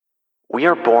We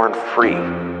are born free.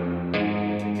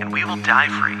 And we will die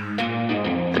free.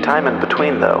 The time in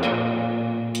between, though,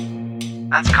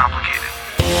 that's complicated.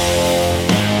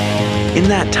 In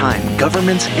that time,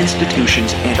 governments,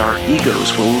 institutions, and our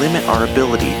egos will limit our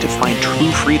ability to find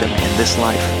true freedom in this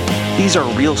life. These are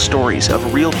real stories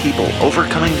of real people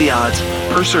overcoming the odds,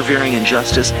 persevering in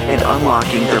justice, and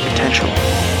unlocking their potential.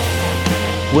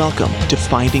 Welcome to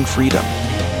Finding Freedom.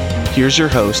 Here's your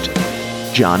host,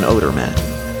 John Odermatt.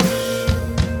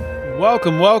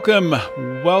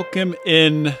 Welcome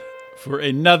in for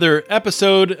another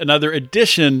episode, another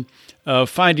edition of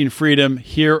Finding Freedom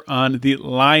here on the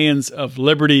Lions of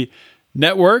Liberty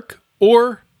Network,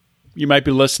 or you might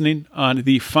be listening on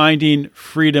the Finding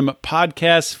Freedom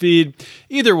podcast feed.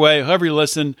 Either way, however you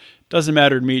listen, doesn't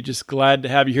matter to me. Just glad to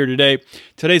have you here today.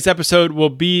 Today's episode will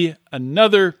be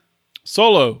another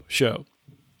solo show,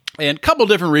 and a couple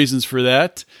different reasons for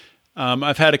that.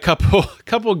 I've had a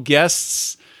couple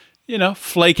guests,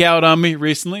 flake out on me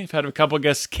recently. I've had a couple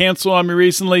guests cancel on me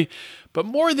recently, but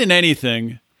more than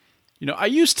anything, I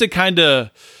used to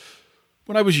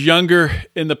when I was younger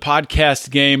in the podcast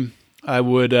game, I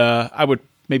would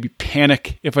maybe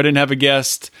panic if I didn't have a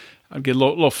guest. I'd get a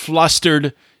little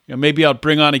flustered. Maybe I'd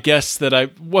bring on a guest that I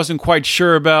wasn't quite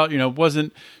sure about,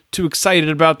 wasn't too excited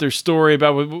about their story,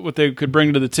 about what they could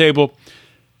bring to the table.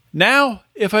 Now,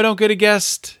 if I don't get a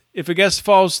guest, if a guest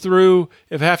falls through,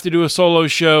 if I have to do a solo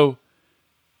show,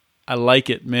 I like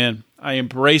it, man. I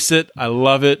embrace it. I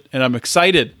love it. And I'm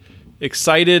excited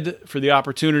for the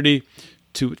opportunity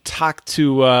to talk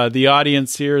to the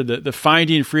audience here, the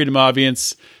Finding Freedom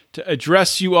audience, to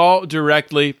address you all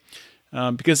directly.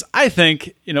 Because I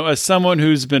think, as someone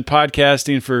who's been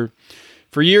podcasting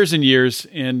for years and years,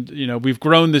 and, we've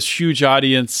grown this huge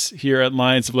audience here at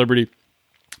Lions of Liberty,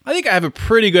 I think I have a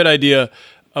pretty good idea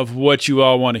of what you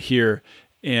all want to hear.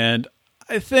 And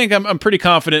I think I'm pretty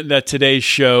confident that today's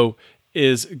show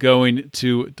is going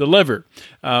to deliver.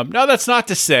 Now, that's not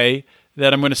to say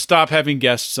that I'm going to stop having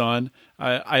guests on.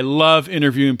 I love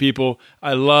interviewing people.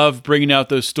 I love bringing out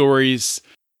those stories,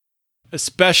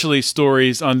 especially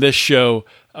stories on this show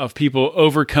of people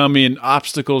overcoming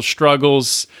obstacles,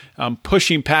 struggles,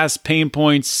 pushing past pain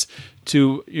points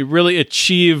to really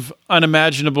achieve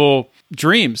unimaginable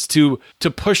dreams, to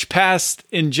push past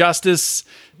injustice,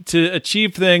 to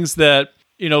achieve things that,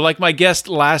 like my guest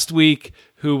last week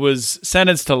who was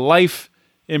sentenced to life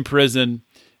in prison,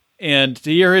 and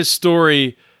to hear his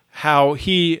story, how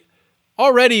he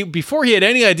already, before he had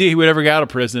any idea he would ever get out of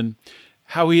prison,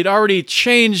 how he had already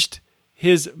changed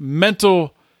his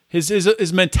mentality,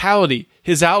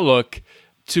 his outlook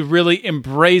to really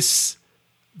embrace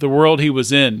the world he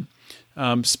was in,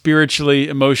 spiritually,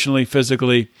 emotionally,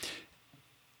 physically,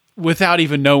 without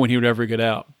even knowing he would ever get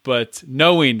out, but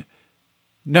knowing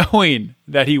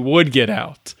that he would get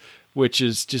out, which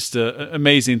is just an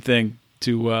amazing thing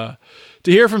to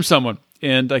hear from someone.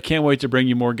 And I can't wait to bring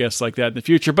you more guests like that in the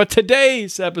future. But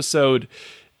today's episode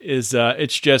is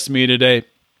it's just me today.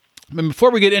 And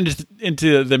before we get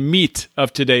into the meat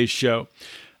of today's show,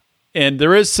 and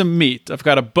there is some meat, I've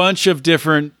got a bunch of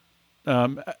different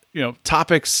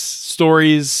topics,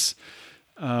 stories,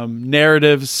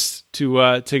 narratives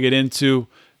to get into.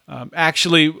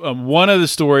 One of the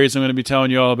stories I'm going to be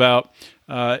telling you all about,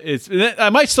 I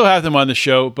might still have them on the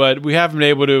show, but we haven't been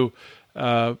able to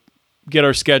get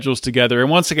our schedules together. And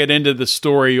once I get into the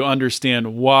story, you'll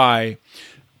understand why.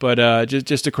 But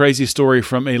just a crazy story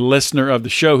from a listener of the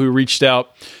show who reached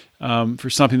out for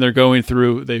something they're going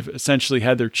through. They've essentially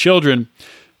had their children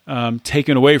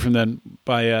taken away from them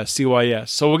by CYS.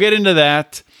 So we'll get into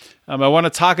that. I want to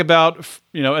talk about,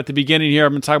 at the beginning here,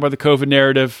 I'm going to talk about the COVID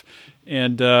narrative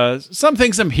and some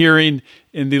things I'm hearing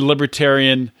in the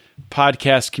libertarian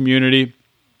podcast community.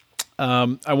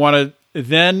 I want to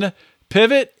then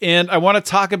pivot, and I want to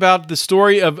talk about the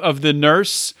story of the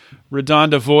nurse,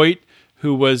 Redonda Voigt,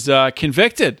 who was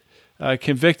convicted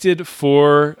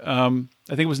for, I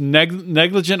think it was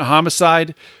negligent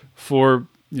homicide for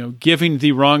giving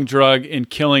the wrong drug and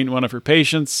killing one of her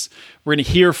patients. We're going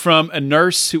to hear from a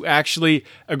nurse who actually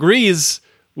agrees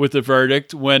with the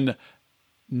verdict when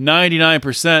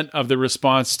 99% of the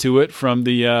response to it from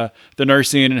the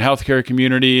nursing and healthcare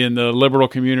community and the liberal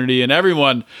community and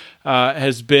everyone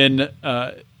has been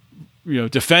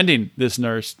defending this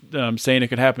nurse, saying it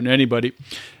could happen to anybody.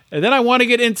 And then I want to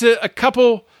get into a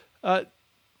couple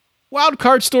wild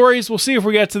card stories. We'll see if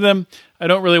we get to them. I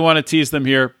don't really want to tease them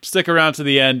here. Stick around to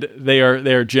the end. They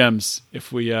are gems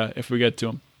if we get to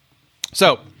them.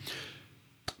 So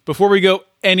before we go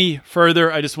any further,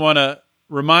 I just want to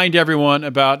remind everyone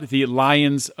about the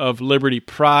Lions of Liberty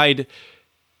Pride.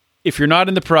 if you're not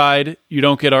in the Pride, you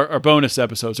don't get our bonus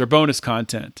episodes, our bonus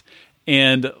content.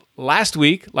 And last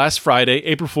Friday,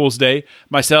 April Fool's Day,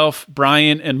 myself,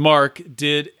 Brian, and Mark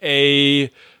did an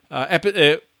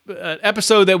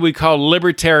episode that we call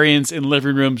Libertarians in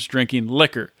Living Rooms Drinking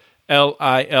Liquor,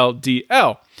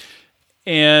 LILDL.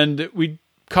 And we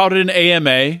called it an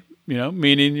AMA,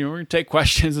 meaning we're going to take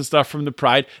questions and stuff from the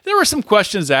Pride. There were some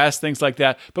questions asked, things like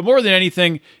that. But more than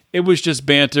anything, it was just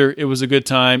banter. It was a good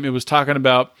time. It was talking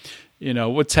about,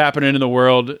 what's happening in the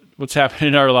world, what's happening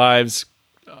in our lives,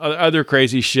 other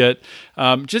crazy shit.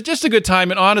 Just a good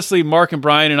time. And honestly, Mark and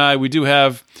Brian and I, we do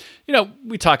have,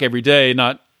 we talk every day,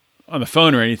 not on the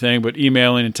phone or anything, but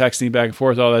emailing and texting back and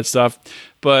forth, all that stuff.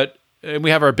 But and we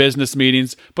have our business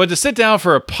meetings. But to sit down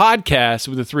for a podcast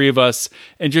with the three of us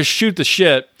and just shoot the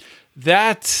shit,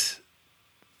 that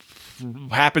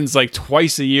happens like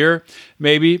twice a year,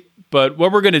 maybe. But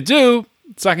what we're going to do,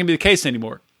 it's not going to be the case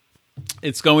anymore.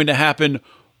 It's going to happen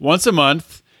once a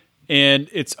month, and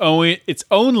it's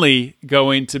only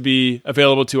going to be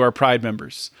available to our Pride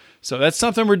members. So that's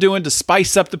something we're doing to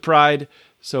spice up the Pride.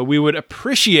 So we would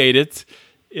appreciate it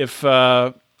if you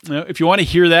want to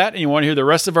hear that and you want to hear the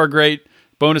rest of our great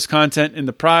bonus content in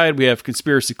the Pride. We have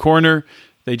Conspiracy Corner.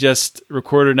 They just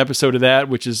recorded an episode of that,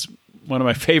 which is one of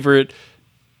my favorite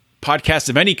podcasts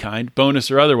of any kind,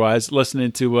 bonus or otherwise,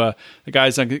 listening to the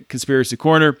guys on Conspiracy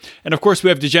Corner. And of course, we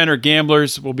have Degenerate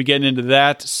Gamblers. We'll be getting into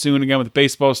that soon again with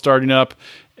baseball starting up.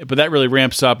 But that really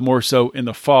ramps up more so in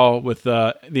the fall with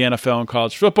the NFL and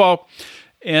college football.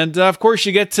 And of course,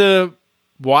 you get to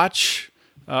watch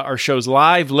our shows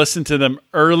live, listen to them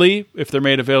early if they're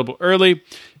made available early,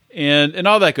 and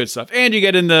all that good stuff. And you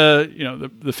get in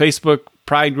the Facebook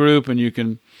Pride group, and you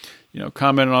can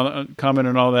comment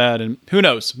on all that. And who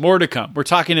knows, more to come. We're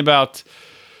talking about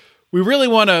we really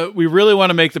want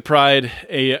to make the Pride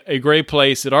a great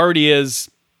place. It already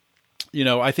is.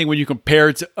 I think when you compare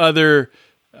it to other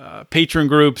patron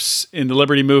groups in the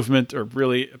Liberty movement, or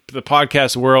really the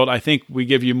podcast world, I think we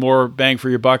give you more bang for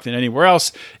your buck than anywhere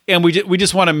else. And we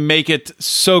just want to make it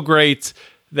so great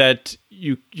that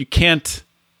you can't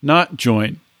not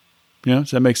join.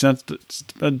 Does that make sense? It's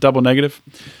a double negative.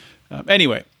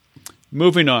 Anyway,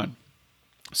 moving on.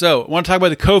 So I want to talk about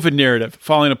the COVID narrative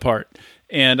falling apart.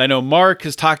 And I know Mark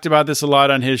has talked about this a lot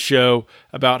on his show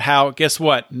about how, guess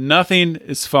what? Nothing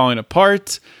is falling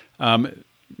apart.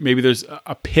 Maybe there's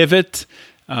a pivot.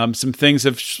 Some things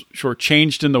have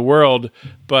changed in the world,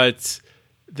 but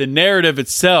the narrative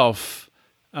itself,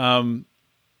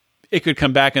 it could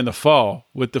come back in the fall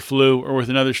with the flu or with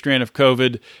another strand of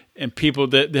COVID, and people,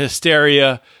 the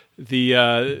hysteria,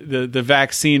 the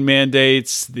vaccine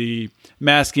mandates, the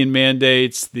masking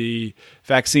mandates, the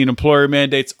vaccine employer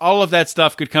mandates, all of that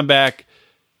stuff could come back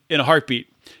in a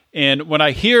heartbeat. And when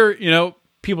I hear,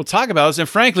 people talk about this, and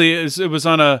frankly, it was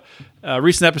on a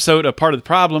recent episode of Part of the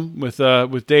Problem with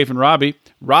Dave and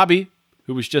Robbie,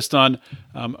 who was just on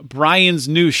Brian's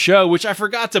new show, which I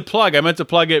forgot to plug. I meant to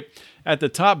plug it at the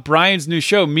top. Brian's new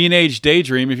show, Mean Age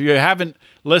Daydream. If you haven't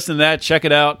listened to that, check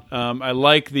it out. I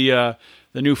like the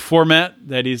new format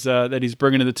that he's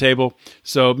bringing to the table.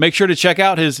 So make sure to check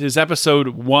out his episode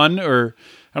 1, or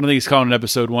I don't think he's calling it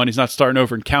episode 1. He's not starting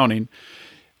over and counting.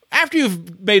 After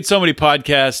you've made so many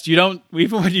podcasts, you don't,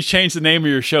 even when you change the name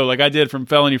of your show, like I did from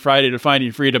Felony Friday to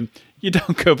Finding Freedom, you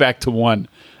don't go back to 1.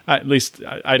 At least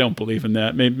I don't believe in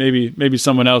that. Maybe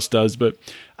someone else does, but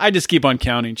I just keep on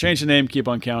counting. Change the name, keep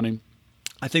on counting.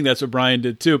 I think that's what Brian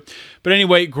did too. But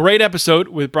anyway, great episode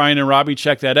with Brian and Robbie.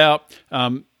 Check that out.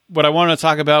 What I wanted to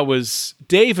talk about was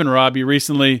Dave and Robbie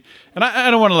recently, and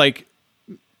I don't want to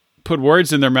put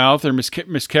words in their mouth or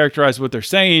mischaracterize what they're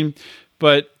saying,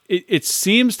 but it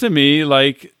seems to me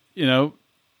like,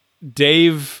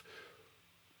 Dave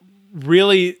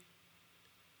really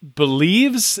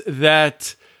believes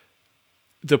that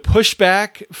the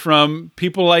pushback from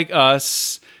people like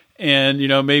us and,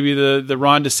 maybe the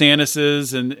Ron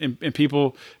DeSantis's and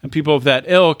people of that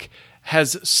ilk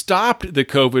has stopped the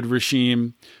COVID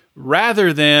regime,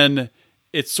 rather than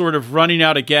it's sort of running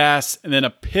out of gas and then a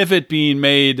pivot being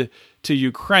made to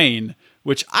Ukraine,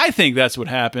 which I think that's what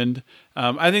happened.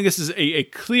 I think this is a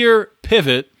clear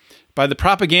pivot by the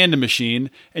propaganda machine,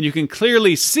 and you can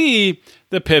clearly see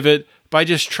the pivot by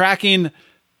just tracking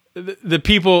the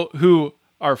people who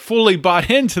are fully bought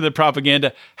into the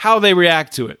propaganda, how they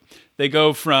react to it. They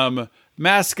go from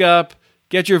mask up,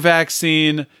 get your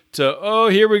vaccine, to, oh,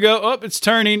 here we go. Oh, it's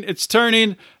turning.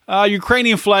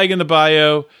 Ukrainian flag in the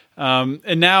bio.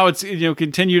 And now it's,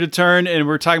 continue to turn, and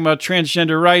we're talking about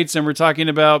transgender rights, and we're talking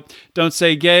about don't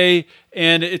say gay,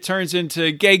 and it turns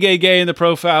into gay in the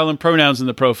profile and pronouns in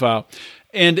the profile.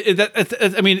 And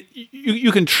I mean,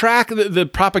 you can track the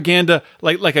propaganda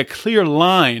like a clear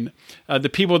line, the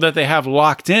people that they have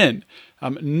locked in.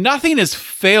 Nothing is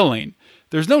failing.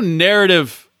 There's no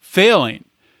narrative failing.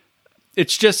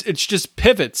 It's just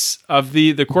pivots of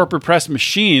the corporate press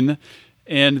machine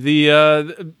and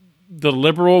the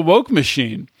liberal woke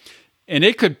machine. And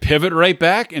it could pivot right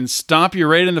back and stomp you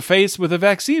right in the face with a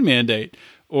vaccine mandate.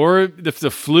 Or if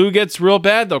the flu gets real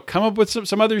bad, they'll come up with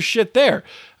some other shit there.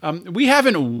 We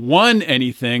haven't won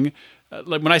anything.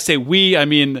 Like when I say we, I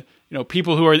mean,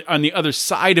 people who are on the other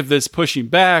side of this pushing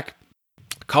back.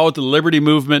 Call it the liberty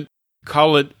movement.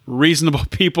 Call it reasonable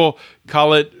people.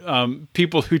 Call it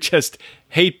people who just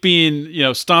hate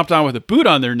being, stomped on with a boot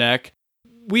on their neck.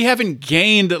 We haven't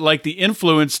gained like the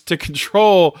influence to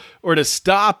control or to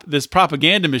stop this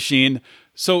propaganda machine.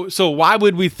 So why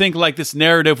would we think like this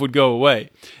narrative would go away?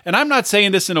 And I'm not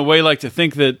saying this in a way like to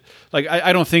think that like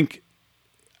I don't think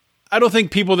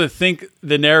people that think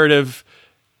the narrative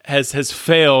has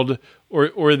failed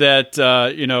or that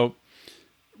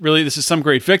really this is some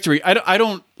great victory. I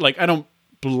don't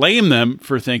blame them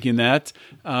for thinking that.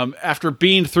 After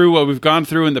being through what we've gone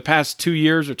through in the past 2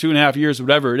 years or 2.5 years,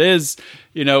 whatever it is,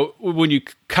 when you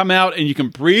come out and you can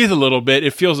breathe a little bit,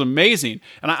 it feels amazing.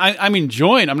 And I'm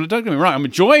enjoying, don't get me wrong, I'm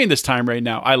enjoying this time right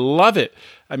now. I love it.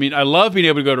 I mean, I love being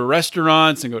able to go to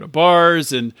restaurants and go to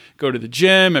bars and go to the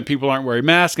gym and people aren't wearing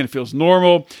masks and it feels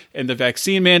normal and the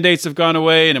vaccine mandates have gone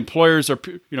away and employers are,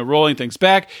 rolling things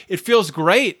back. It feels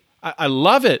great. I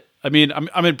love it. I mean,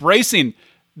 I'm embracing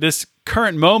this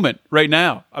current moment right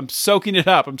now. I'm soaking it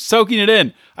up. I'm soaking it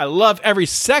in. I love every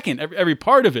second, every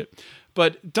part of it.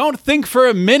 But don't think for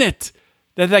a minute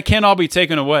that can't all be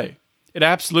taken away. It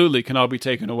absolutely can all be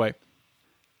taken away.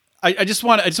 I just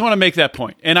want to make that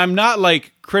point. And I'm not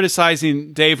like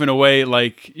criticizing Dave in a way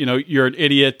like, you're an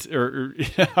idiot or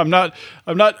I'm not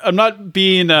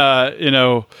being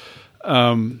I'm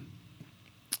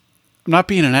not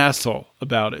being an asshole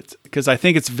about it because I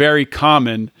think it's very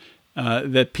common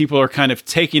that people are kind of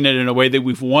taking it in a way that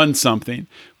we've won something.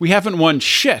 We haven't won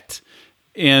shit.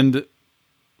 And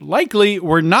likely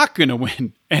we're not going to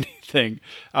win anything.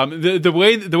 The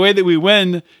way that we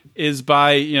win is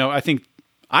by,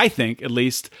 I think at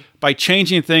least by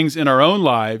changing things in our own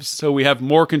lives so we have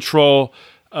more control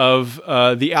of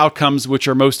the outcomes which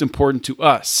are most important to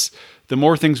us. The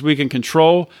more things we can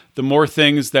control, the more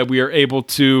things that we are able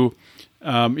to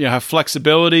have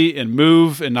flexibility and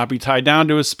move and not be tied down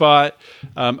to a spot.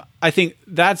 I think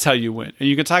that's how you win. And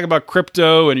you can talk about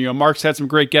crypto and, Mark's had some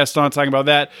great guests on talking about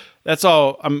that. That's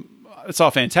all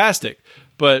fantastic.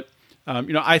 But,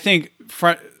 I think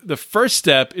the first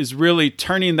step is really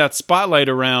turning that spotlight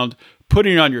around,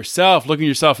 putting it on yourself, looking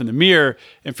yourself in the mirror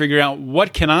and figuring out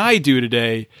what can I do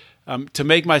today to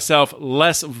make myself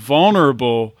less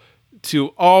vulnerable to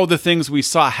all the things we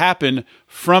saw happen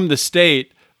from the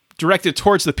state directed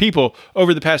towards the people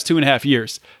over the past 2.5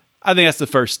 years. I think that's the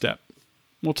first step.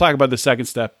 We'll talk about the second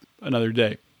step another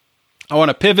day. I want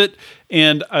to pivot,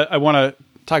 and I want to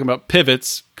talk about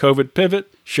pivots. COVID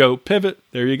pivot, show pivot.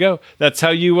 There you go. That's how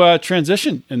you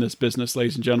transition in this business,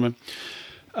 ladies and gentlemen.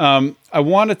 I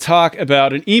want to talk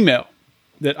about an email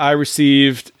that I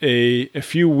received a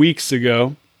few weeks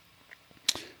ago.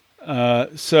 I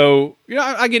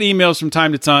get emails from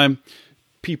time to time.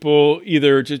 People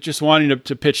either just wanting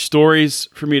to pitch stories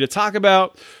for me to talk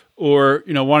about or,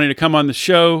 wanting to come on the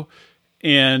show.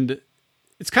 And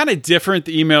it's kind of different,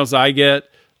 the emails I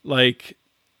get. Like,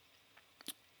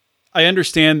 I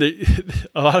understand that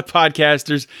a lot of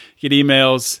podcasters get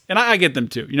emails, and I get them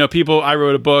too. People, I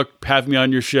wrote a book, have me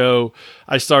on your show.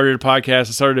 I started a podcast,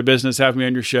 I started a business, have me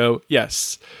on your show.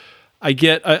 Yes, I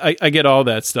get all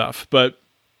that stuff. But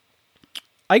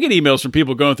I get emails from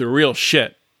people going through real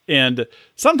shit. And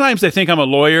sometimes they think I'm a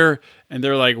lawyer and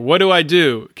they're like, what do I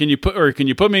do? Can you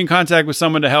put me in contact with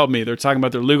someone to help me? They're talking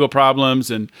about their legal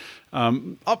problems and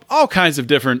all kinds of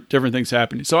different things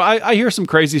happening. So I hear some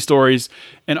crazy stories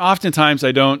and oftentimes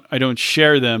I don't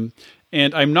share them.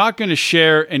 And I'm not going to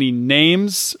share any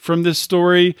names from this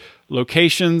story,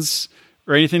 locations,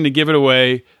 or anything to give it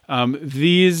away.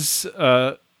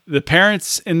 The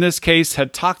parents in this case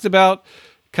had talked about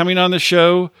coming on the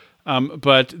show,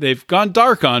 but they've gone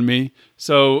dark on me.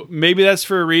 So maybe that's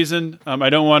for a reason. I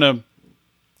don't want to,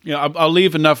 I'll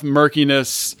leave enough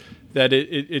murkiness that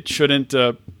it shouldn't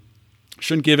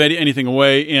give anything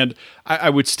away. And I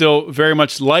would still very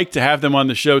much like to have them on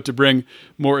the show to bring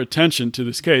more attention to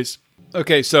this case.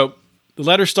 Okay. So the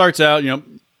letter starts out,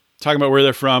 talking about where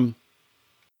they're from,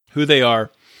 who they are.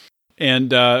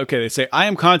 And, they say, I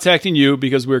am contacting you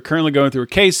because we're currently going through a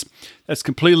case that's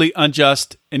completely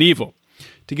unjust and evil.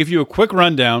 To give you a quick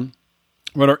rundown,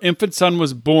 When our infant son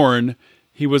was born,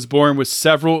 he was born with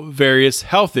several various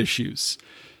health issues.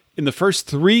 In the first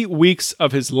 3 weeks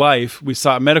of his life, we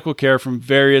sought medical care from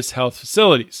various health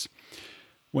facilities.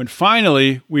 When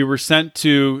finally we were sent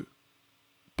to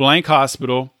blank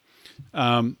hospital,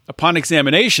 upon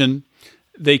examination,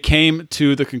 they came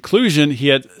to the conclusion he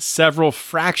had several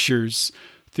fractures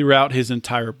throughout his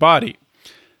entire body.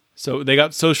 So they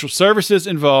got social services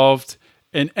involved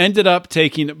and ended up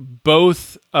taking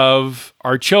both of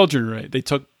our children away. They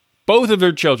took both of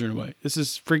their children away. This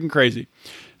is freaking crazy.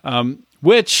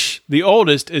 Which the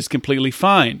oldest is completely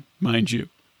fine, mind you.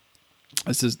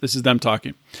 This is them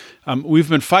talking. We've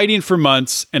been fighting for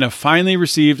months and have finally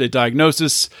received a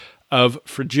diagnosis of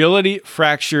fragility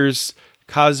fractures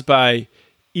caused by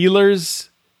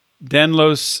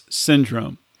Ehlers-Danlos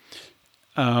syndrome.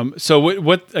 So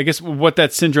what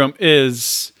that syndrome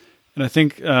is, and I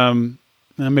think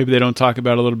maybe they don't talk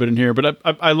about it a little bit in here, but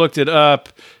I looked it up,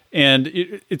 and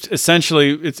it's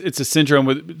essentially it's a syndrome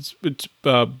with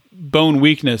bone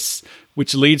weakness,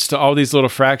 which leads to all these little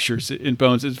fractures in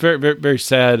bones. It's very, very, very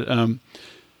sad,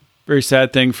 very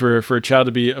sad thing for a child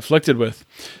to be afflicted with.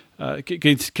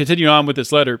 Continue on with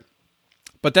this letter,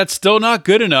 but that's still not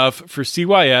good enough for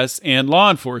CYS and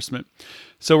law enforcement.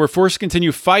 So we're forced to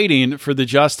continue fighting for the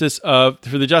justice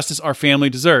our family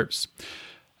deserves.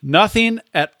 Nothing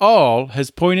at all has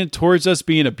pointed towards us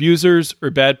being abusers or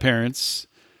bad parents.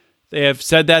 They have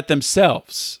said that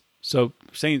themselves. So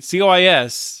saying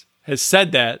CYS has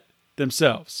said that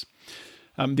themselves.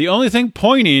 The only thing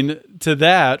pointing to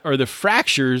that are the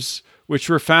fractures which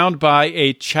were found by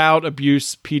a child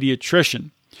abuse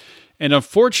pediatrician. And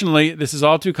unfortunately, this is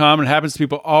all too common. It happens to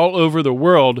people all over the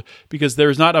world because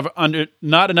there's not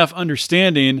enough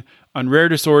understanding on rare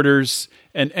disorders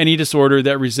and any disorder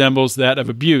that resembles that of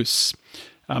abuse.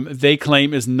 They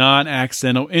claim is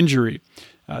non-accidental injury.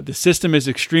 The system is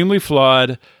extremely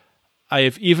flawed. I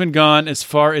have even gone as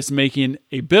far as making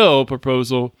a bill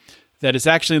proposal that is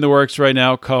actually in the works right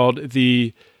now called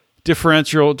the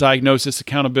Differential Diagnosis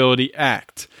Accountability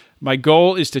Act. My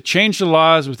goal is to change the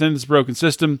laws within this broken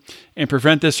system and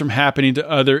prevent this from happening to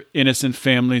other innocent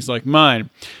families like mine.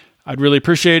 I'd really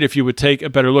appreciate it if you would take a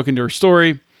better look into her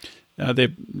story. They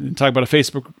talk about a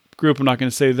Facebook group. I'm not going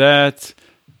to say that.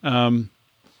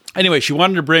 Anyway, she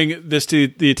wanted to bring this to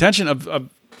the attention of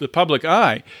the public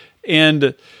eye.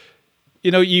 And,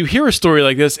 you hear a story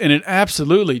like this and it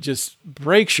absolutely just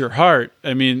breaks your heart.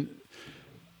 I mean,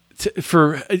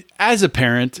 as a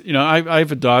parent, I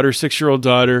have a daughter, 6-year-old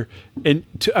daughter, and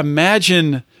to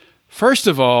imagine, first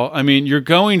of all, I mean, you're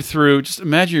going through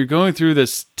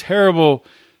this terrible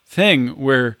thing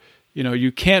where,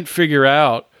 you can't figure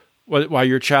out why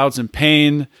your child's in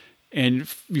pain,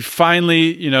 and you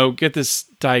finally, get this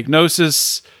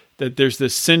diagnosis that there's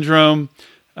this syndrome.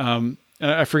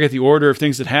 I forget the order of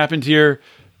things that happened here,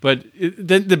 but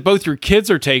then both your kids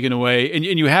are taken away, and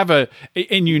you have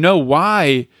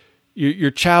why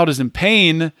your child is in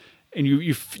pain, and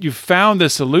you found the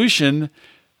solution,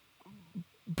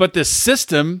 but the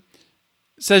system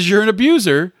says you're an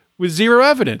abuser with zero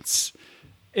evidence.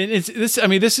 And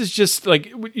this is just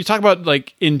like, you talk about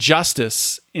like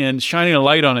injustice and shining a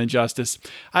light on injustice.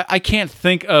 I can't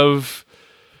think of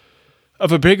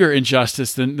a bigger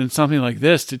injustice than something like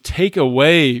this, to take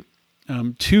away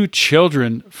 2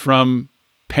 children from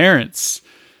parents.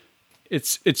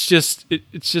 It's just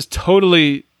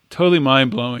totally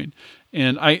mind blowing.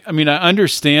 And I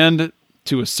understand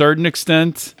to a certain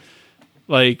extent,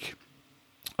 like,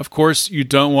 of course you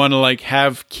don't want to like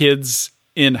have kids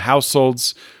in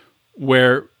households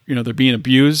where, they're being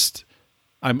abused.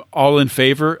 I'm all in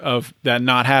favor of that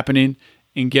not happening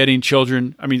and getting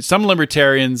children. I mean, some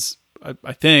libertarians,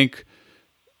 I think,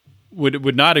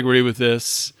 would not agree with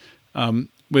this,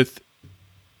 with,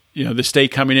 the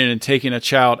state coming in and taking a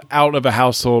child out of a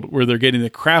household where they're getting the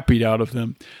crap beat out of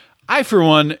them. I, for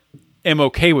one, am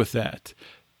okay with that.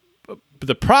 But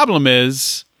the problem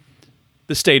is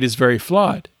the state is very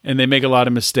flawed, and they make a lot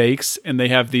of mistakes, and they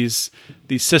have these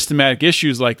systematic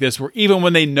issues like this, where even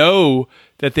when they know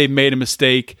that they've made a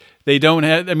mistake, they don't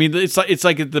have. I mean, it's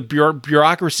like the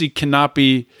bureaucracy cannot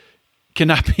be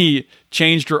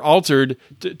changed or altered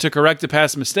to correct a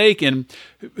past mistake, and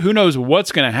who knows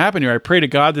what's going to happen here. I pray to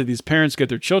God that these parents get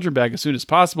their children back as soon as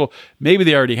possible. Maybe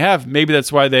they already have. Maybe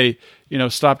that's why they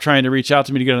stopped trying to reach out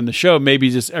to me to get on the show. Maybe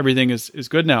just everything is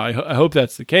good now. I hope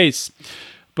that's the case,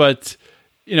 but.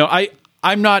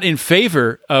 I'm not in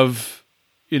favor of,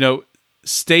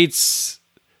 states.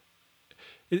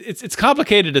 It's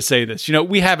complicated to say this.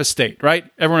 We have a state, right?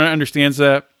 Everyone understands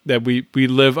that we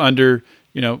live under,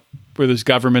 where there's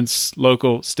governments,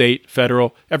 local, state,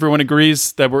 federal, everyone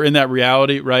agrees that we're in that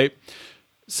reality, right?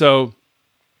 So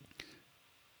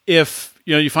if,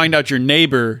 you find out your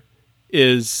neighbor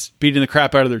is beating the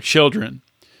crap out of their children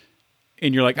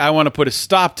and you're like, I want to put a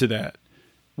stop to that,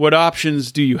 what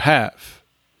options do you have?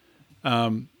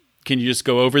 Can you just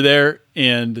go over there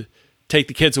and take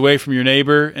the kids away from your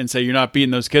neighbor and say you're not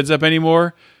beating those kids up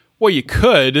anymore? Well, you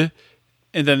could,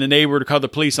 and then the neighbor would call the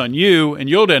police on you and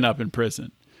you'll end up in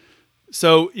prison.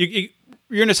 So you're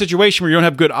in a situation where you don't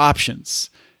have good options.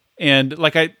 And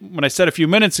when I said a few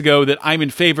minutes ago that I'm in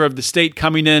favor of the state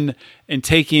coming in and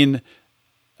taking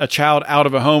a child out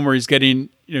of a home where he's getting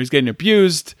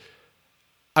abused,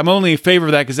 I'm only in favor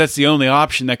of that because that's the only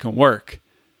option that can work.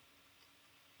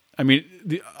 I mean,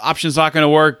 the option's not going to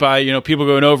work by, people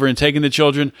going over and taking the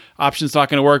children. Option's not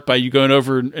going to work by you going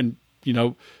over and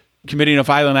committing a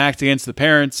violent act against the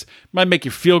parents. It might make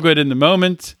you feel good in the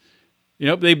moment.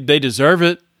 They deserve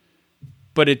it,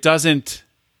 but it doesn't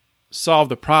solve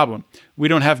the problem. We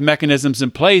don't have mechanisms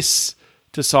in place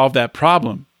to solve that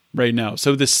problem right now.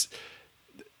 So this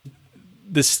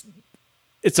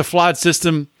it's a flawed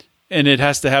system, and it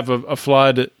has to have a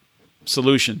flawed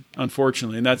solution,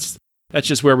 unfortunately. And that's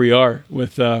just where we are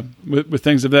with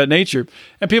things of that nature.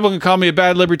 And people can call me a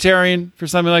bad libertarian for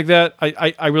something like that.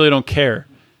 I really don't care.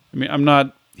 I mean, I'm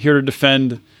not here to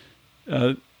defend,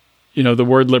 the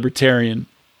word libertarian.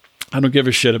 I don't give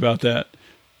a shit about that.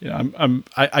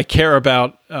 I care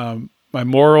about my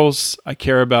morals. I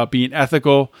care about being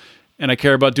ethical, and I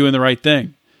care about doing the right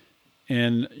thing.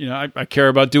 And I care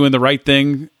about doing the right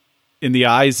thing in the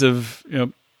eyes of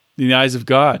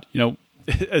God.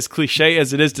 As cliche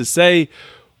as it is to say,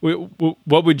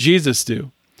 what would Jesus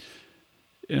do?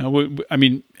 I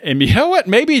mean, and you know what?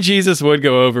 Maybe Jesus would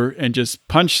go over and just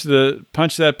punch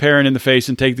that parent in the face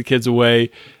and take the kids away.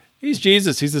 He's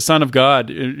Jesus. He's the Son of God.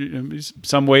 He's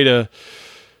some way to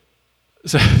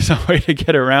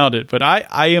get around it. But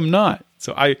I am not.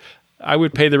 So I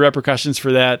would pay the repercussions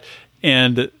for that,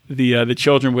 and the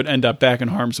children would end up back in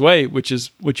harm's way, which is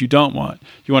what you don't want.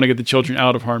 You want to get the children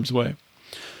out of harm's way.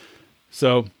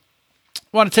 So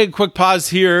I want to take a quick pause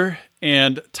here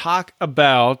and talk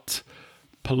about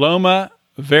Paloma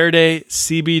Verde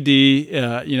CBD.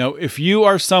 If you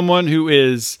are someone who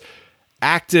is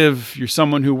active, you're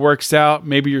someone who works out,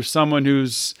 maybe you're someone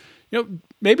who's,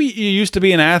 maybe you used to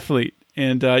be an athlete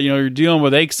and, you're dealing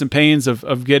with aches and pains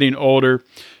of getting older.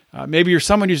 Maybe you're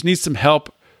someone who just needs some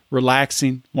help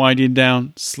relaxing, winding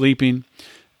down, sleeping.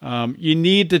 You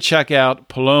need to check out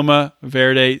Paloma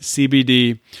Verde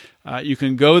CBD. You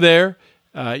can go there,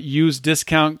 use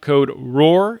discount code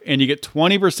ROAR, and you get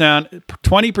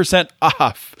 20%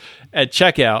 off at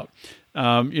checkout.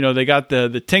 They got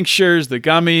the tinctures, the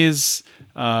gummies,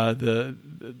 the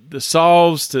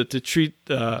salves to treat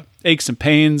aches and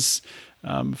pains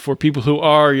for people who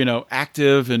are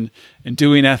active and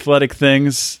doing athletic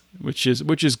things, which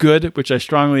is good, which I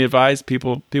strongly advise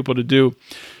people to do.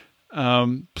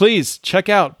 Please check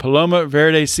out Paloma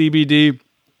Verde CBD.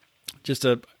 Just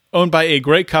owned by a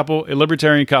great couple, a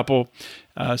libertarian couple.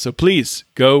 So please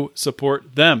go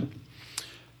support them.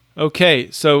 Okay,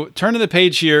 so turn to the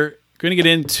page here. Going to get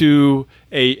into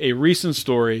a recent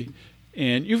story,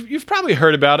 and you've probably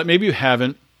heard about it. Maybe you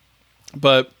haven't,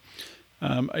 but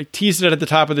I teased it at the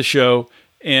top of the show.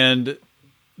 And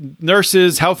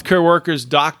nurses, healthcare workers,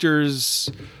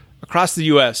 doctors across the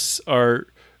U.S. are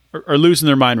losing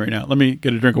their mind right now. Let me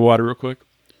get a drink of water real quick.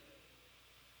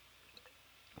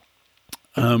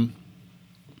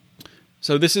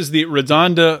 So this is the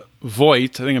Redonda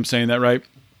Voigt, I think I'm saying that right,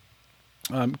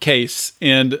 case.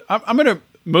 And I'm going to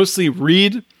mostly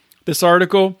read this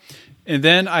article, and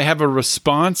then I have a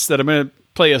response that I'm going to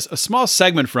play a small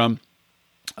segment from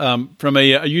a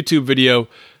YouTube video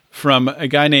from a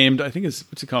guy named, I think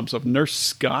what's he call himself? Nurse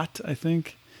Scott, I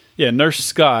think. Yeah, Nurse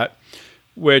Scott,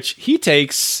 which he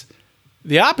takes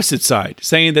the opposite side,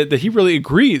 saying that he really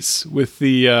agrees with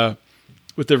the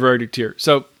verdict here.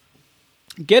 So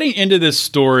getting into this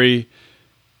story,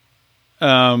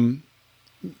 and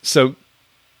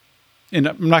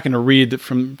I'm not going to read it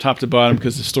from top to bottom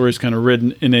because the story is kind of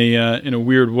written in a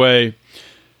weird way.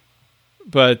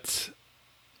 But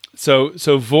so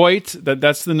Voigt,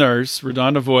 that's the nurse,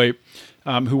 Redonda Voigt,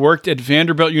 who worked at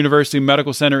Vanderbilt University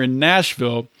Medical Center in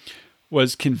Nashville,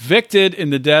 was convicted in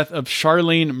the death of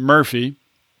Charlene Murphy,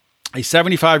 a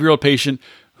 75-year-old patient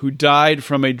who died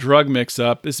from a drug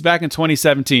mix-up. This is back in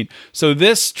 2017. So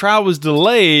this trial was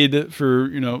delayed for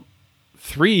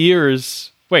 3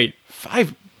 years. Wait,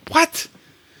 5? What?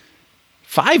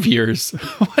 5 years?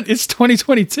 What? It's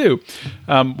 2022.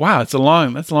 Wow, that's a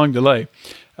long delay.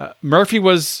 Murphy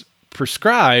was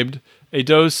prescribed a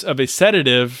dose of a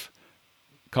sedative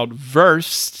called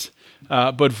Versed,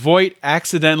 but Voigt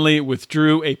accidentally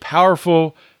withdrew a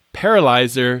powerful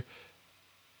paralyzer,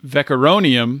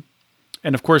 Vecuronium.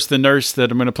 And of course, the nurse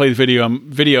that I'm going to play the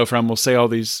video from will say all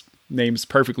these names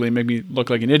perfectly, make me look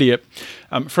like an idiot,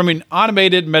 from an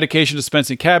automated medication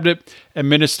dispensing cabinet,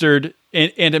 administered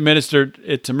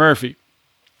it to Murphy.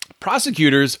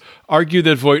 Prosecutors argue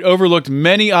that Voigt overlooked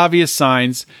many obvious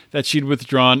signs that she'd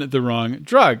withdrawn the wrong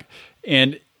drug,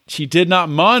 and she did not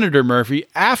monitor Murphy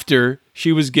after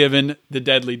she was given the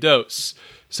deadly dose.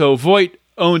 So Voigt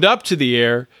owned up to the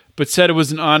error, but said it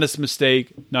was an honest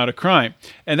mistake, not a crime.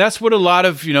 And that's what a lot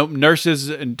of, nurses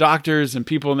and doctors and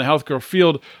people in the healthcare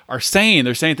field are saying.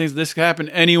 They're saying things, this could happen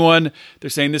to anyone.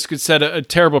 They're saying this could set a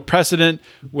terrible precedent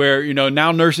where,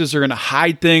 now nurses are going to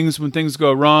hide things when things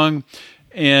go wrong.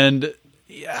 And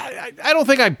I don't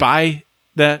think I buy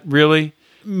that, really.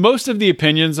 Most of the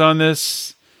opinions on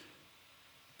this,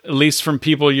 at least from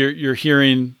people you're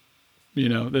hearing,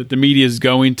 that the media is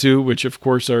going to, which of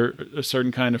course are a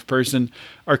certain kind of person,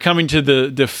 are coming to the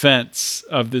defense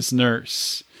of this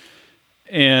nurse.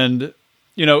 And,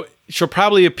 she'll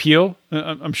probably appeal.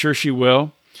 I'm sure she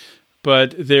will.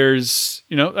 But there's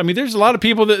a lot of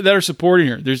people that are supporting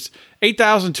her. There's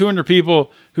 8,200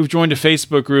 people who've joined a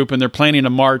Facebook group, and they're planning a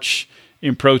march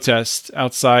in protest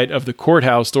outside of the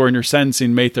courthouse during her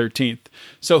sentencing May 13th.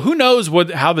 So who knows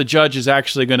how the judge is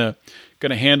actually going to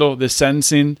handle this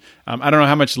sentencing. I don't know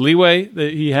how much leeway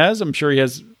that he has. I'm sure he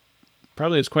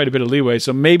probably has quite a bit of leeway.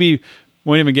 So maybe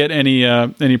won't even get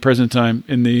any prison time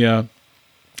in the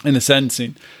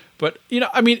sentencing. But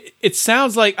it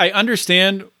sounds like I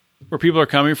understand where people are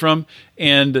coming from,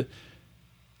 and a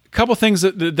couple things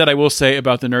that I will say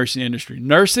about the nursing industry.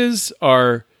 Nurses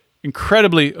are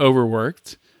incredibly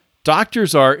overworked.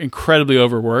 Doctors are incredibly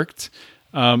overworked.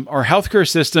 Our healthcare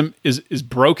system is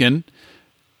broken.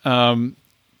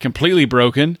 Completely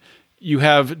broken. You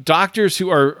have doctors who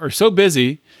are so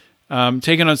busy,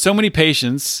 taking on so many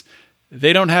patients,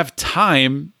 they don't have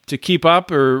time to keep up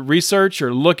or research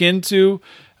or look into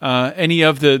any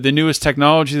of the newest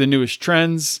technology, the newest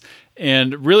trends,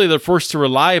 and really they're forced to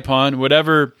rely upon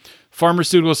whatever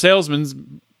pharmaceutical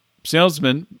salesmen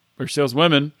or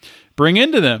saleswomen bring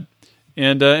into them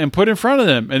and put in front of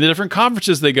them, and the different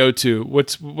conferences they go to,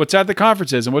 what's at the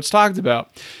conferences and what's talked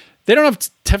about. They don't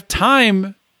have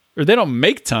time, or they don't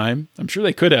make time. I'm sure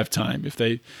they could have time if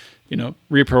they,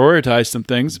 reprioritize some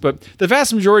things. But the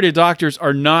vast majority of doctors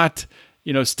are not,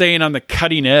 staying on the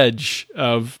cutting edge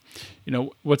of,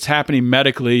 what's happening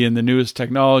medically and the newest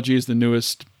technologies, the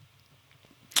newest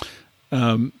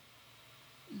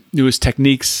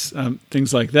techniques,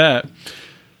 things like that.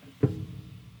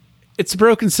 It's a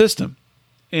broken system.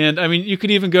 And you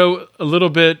could even go a little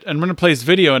bit, and I'm going to play this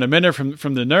video in a minute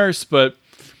from the nurse, but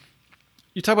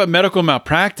you talk about medical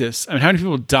malpractice. How many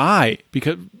people die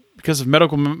because of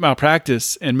medical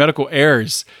malpractice and medical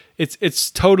errors?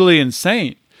 It's totally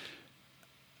insane.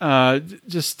 So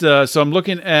I'm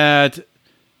looking at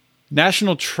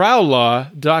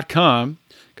nationaltriallaw.com.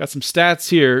 Got some stats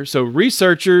here. So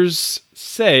researchers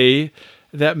say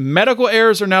that medical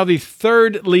errors are now the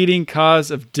third leading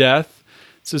cause of death.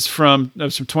 This is from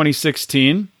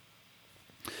 2016.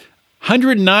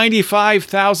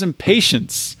 195,000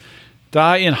 patients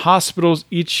die in hospitals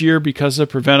each year because of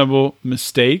preventable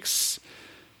mistakes.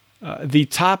 The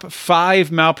top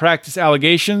 5 malpractice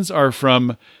allegations are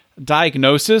from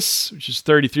diagnosis, which is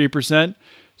 33%,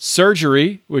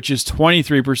 surgery, which is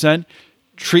 23%,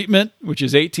 treatment, which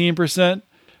is 18%,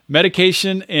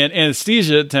 medication and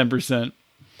anesthesia, 10%.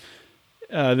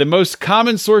 The most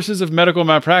common sources of medical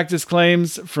malpractice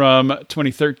claims from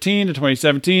 2013 to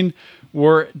 2017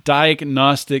 were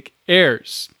diagnostic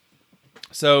errors.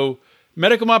 So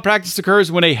medical malpractice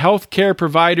occurs when a healthcare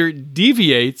provider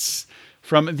deviates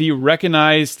from the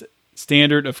recognized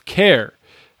standard of care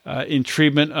in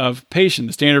treatment of patients.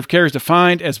 The standard of care is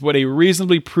defined as what a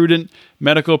reasonably prudent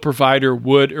medical provider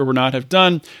would or would not have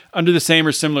done under the same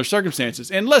or similar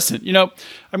circumstances. And listen,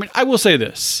 I will say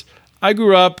this. I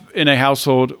grew up in a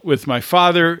household with my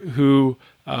father who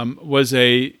was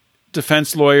a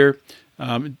defense lawyer,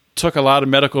 took a lot of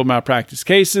medical malpractice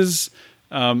cases,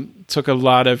 took a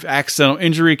lot of accidental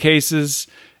injury cases,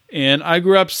 and I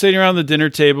grew up sitting around the dinner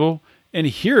table and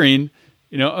hearing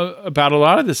about a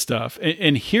lot of this stuff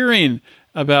and hearing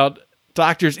about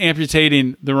doctors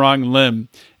amputating the wrong limb.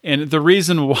 And the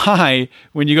reason why,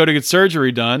 when you go to get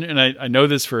surgery done, and I know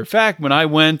this for a fact, when I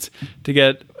went to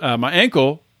get my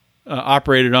ankle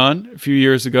operated on a few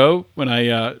years ago, when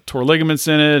I tore ligaments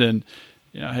in it and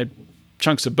I had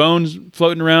chunks of bones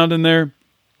floating around in there,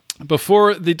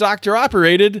 before the doctor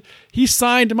operated, he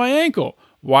signed my ankle.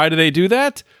 Why do they do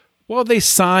that? Well, they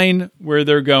sign where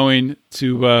they're going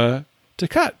to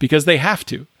cut because they have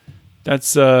to.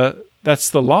 That's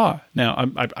the law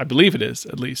now. I believe it is,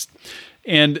 at least.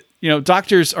 And,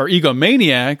 doctors are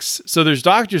egomaniacs. So there's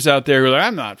doctors out there who are like,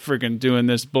 I'm not freaking doing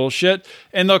this bullshit.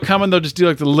 And they'll come and they'll just do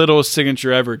like the littlest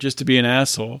signature ever just to be an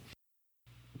asshole.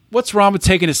 What's wrong with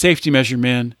taking a safety measure,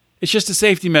 man? It's just a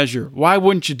safety measure. Why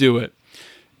wouldn't you do it?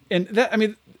 And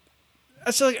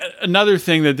that's like another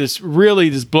thing that this really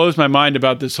just blows my mind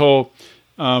about this whole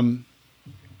RaDonda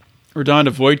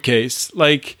Voigt case.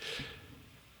 Like,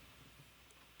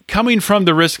 coming from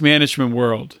the risk management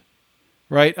world,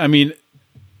 right?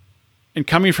 And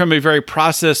coming from a very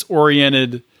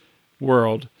process-oriented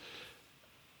world,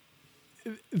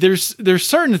 there's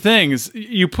certain things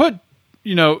you put,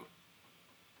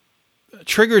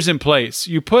 triggers in place,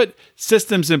 you put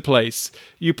systems in place,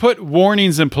 you put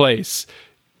warnings in place,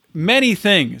 many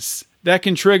things that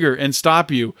can trigger and stop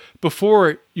you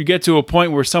before you get to a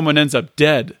point where someone ends up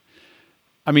dead.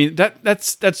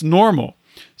 That's normal.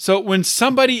 So when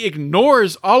somebody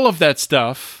ignores all of that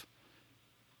stuff,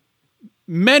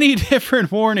 many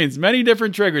different warnings, many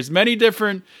different triggers, many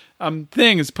different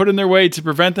things put in their way to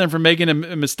prevent them from making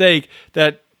a mistake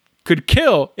that could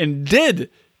kill and did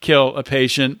kill a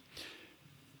patient.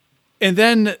 And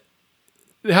then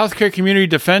the healthcare community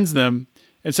defends them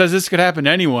and says this could happen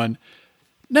to anyone.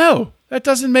 No, that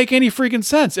doesn't make any freaking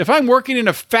sense. If I'm working in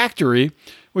a factory,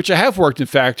 which I have worked in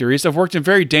factories, I've worked in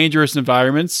very dangerous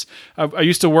environments. I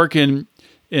used to work in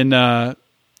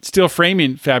steel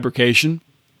framing fabrication,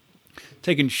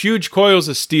 taking huge coils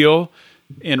of steel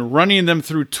and running them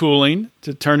through tooling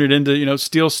to turn it into,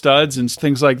 steel studs and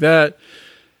things like that.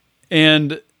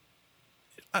 And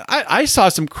I saw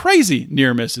some crazy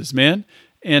near misses, man.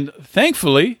 And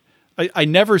thankfully, I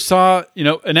never saw,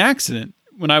 an accident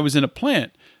when I was in a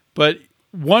plant. But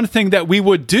one thing that we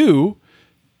would do,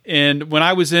 and when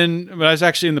I was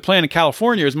actually in the plant in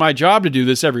California, it was my job to do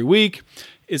this every week,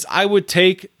 is I would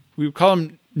take, we would call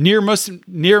them near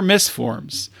miss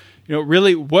forms.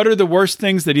 Really, what are the worst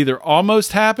things that either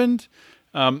almost happened,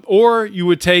 or you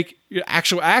would take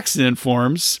actual accident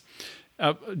forms,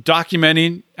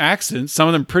 documenting accidents, some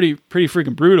of them pretty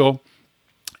freaking brutal,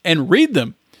 and read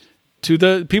them to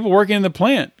the people working in the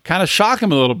plant, kind of shock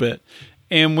them a little bit.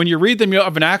 And when you read them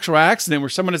of an actual accident where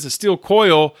someone has a steel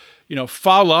coil,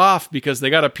 fall off because they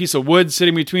got a piece of wood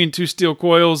sitting between two steel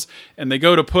coils, and they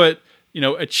go to put,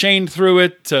 a chain through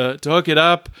it to hook it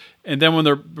up. And then when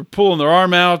they're pulling their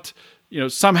arm out,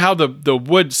 somehow the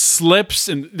wood slips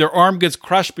and their arm gets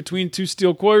crushed between two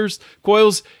steel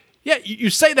coils. Yeah, you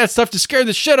say that stuff to scare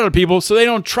the shit out of people so they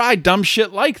don't try dumb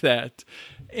shit like that.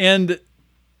 And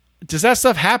does that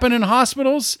stuff happen in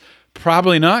hospitals?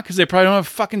 Probably not, because they probably don't have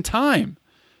fucking time.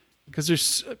 Because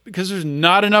there's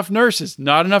not enough nurses,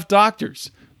 not enough doctors.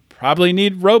 Probably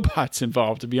need robots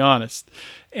involved, to be honest.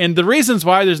 And the reasons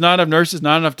why there's not enough nurses,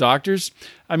 not enough doctors,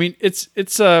 it's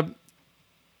the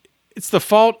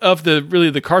fault of the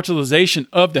cartelization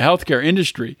of the healthcare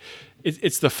industry.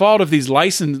 It's the fault of these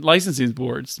licensing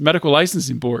boards, medical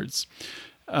licensing boards.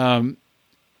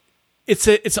 It's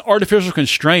an artificial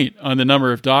constraint on the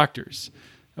number of doctors.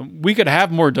 We could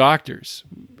have more doctors.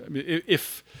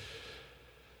 If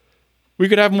we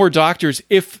could have more doctors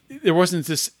if there wasn't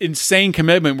this insane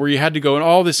commitment where you had to go in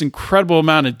all this incredible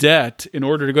amount of debt in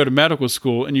order to go to medical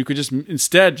school, and you could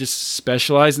instead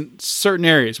specialize in certain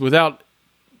areas without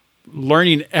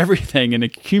learning everything and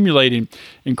accumulating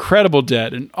incredible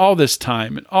debt and all this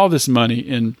time and all this money.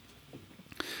 And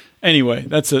anyway,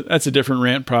 that's a different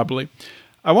rant probably.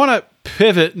 I want to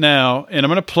pivot now, and I'm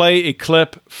going to play a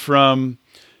clip from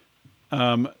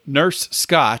Nurse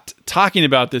Scott talking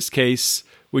about this case,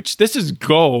 which this is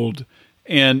gold,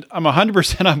 and I'm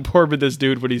 100% on board with this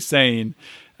dude, what he's saying.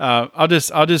 I'll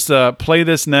just play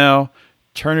this now,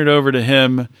 turn it over to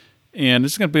him, and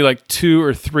this is going to be like 2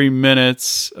 or 3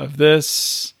 minutes of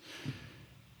this.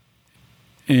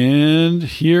 And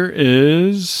here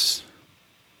is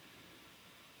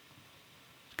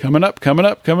coming up.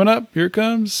 Here it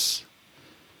comes.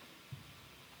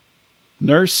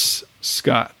 Nurse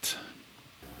Scott.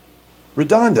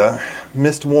 RaDonda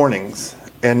missed warnings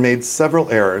and made several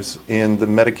errors in the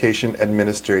medication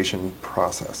administration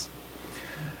process.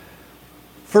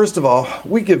 First of all,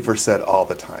 we give Versed all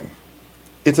the time.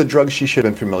 It's a drug she should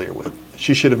have been familiar with.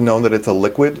 She should have known that it's a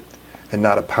liquid and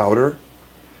not a powder.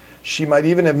 She might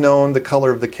even have known the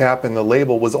color of the cap and the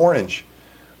label was orange.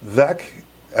 VEC,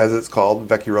 as it's called,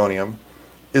 vecuronium,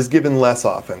 is given less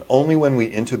often, only when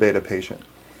we intubate a patient.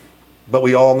 But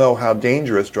we all know how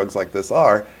dangerous drugs like this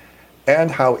are,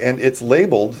 and it's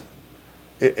labeled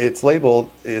It's labeled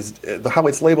how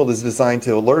it's labeled is designed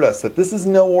to alert us that this is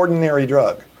no ordinary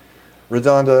drug.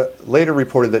 Redonda later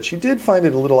reported that she did find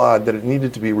it a little odd that it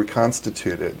needed to be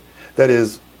reconstituted. That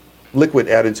is, liquid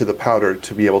added to the powder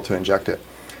to be able to inject it.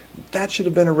 That should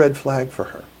have been a red flag for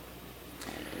her.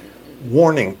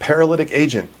 Warning, paralytic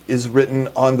agent is written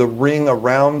on the ring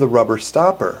around the rubber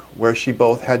stopper, where she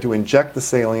both had to inject the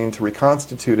saline to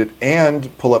reconstitute it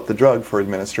and pull up the drug for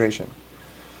administration.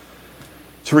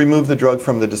 To remove the drug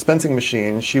from the dispensing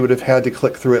machine, she would have had to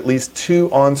click through at least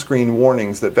 2 on-screen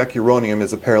warnings that vecuronium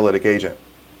is a paralytic agent.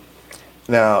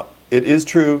 Now, it is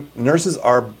true, nurses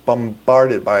are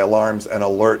bombarded by alarms and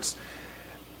alerts,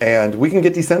 and we can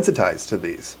get desensitized to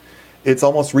these. It's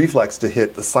almost reflex to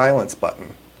hit the silence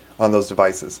button on those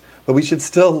devices, but we should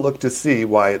still look to see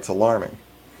why it's alarming.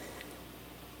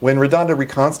 When Redonda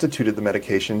reconstituted the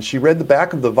medication, she read the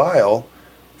back of the vial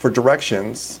for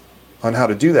directions on how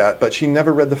to do that, but she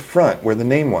never read the front where the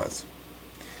name was.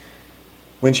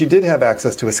 When she did have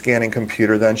access to a scanning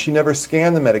computer, then she never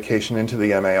scanned the medication into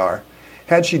the MAR.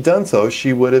 Had she done so,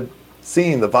 she would have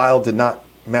seen the vial did not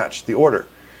match the order.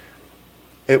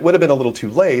 It would have been a little too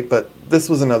late, but this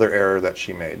was another error that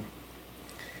she made.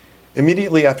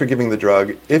 Immediately after giving the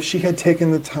drug, if she had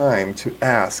taken the time to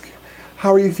ask,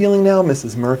 "How are you feeling now,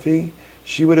 Mrs. Murphy?"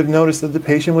 she would have noticed that the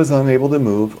patient was unable to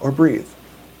move or breathe.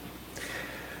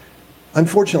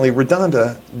 Unfortunately,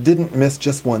 Redonda didn't miss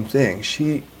just one thing.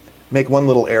 She made one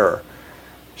little error.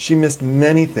 She missed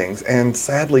many things, and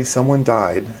sadly, someone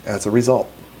died as a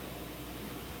result.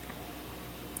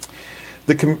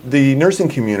 The nursing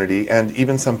community and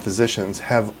even some physicians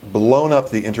have blown up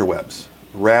the interwebs,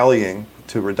 rallying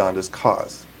to Redonda's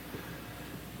cause.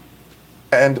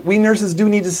 And we nurses do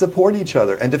need to support each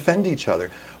other and defend each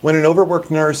other. When an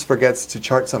overworked nurse forgets to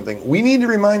chart something, we need to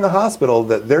remind the hospital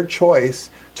that their choice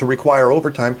to require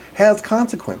overtime has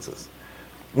consequences.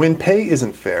 When pay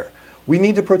isn't fair, we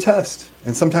need to protest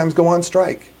and sometimes go on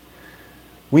strike.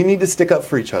 We need to stick up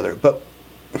for each other, but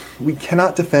we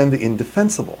cannot defend the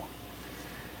indefensible.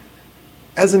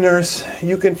 As a nurse,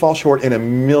 you can fall short in a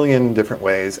million different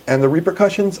ways, and the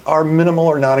repercussions are minimal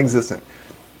or non-existent.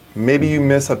 Maybe you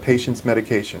miss a patient's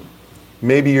medication.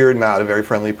 Maybe you're not a very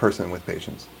friendly person with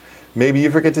patients. Maybe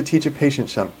you forget to teach a patient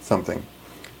something.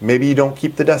 Maybe you don't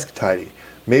keep the desk tidy.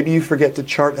 Maybe you forget to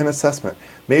chart an assessment.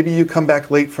 Maybe you come back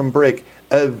late from break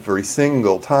every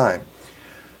single time.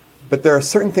 But there are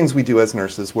certain things we do as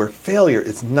nurses where failure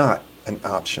is not an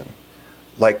option,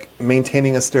 like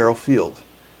maintaining a sterile field,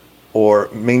 or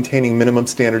maintaining minimum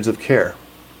standards of care,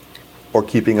 or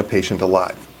keeping a patient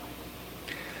alive.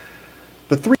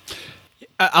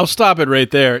 I'll stop it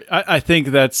right there. I think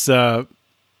that's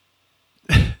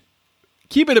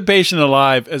keeping a patient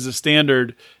alive as a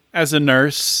standard, as a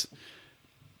nurse,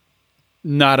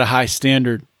 not a high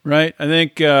standard, right? I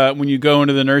think when you go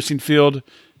into the nursing field,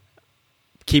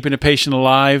 keeping a patient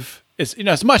alive is,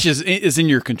 as much as is in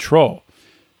your control.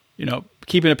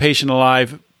 Keeping a patient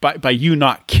alive by you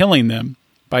not killing them,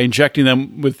 by injecting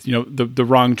them with the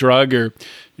wrong drug, or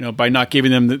by not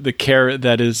giving them the care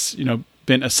that is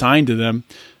been assigned to them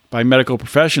by medical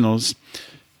professionals.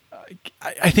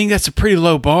 I think that's a pretty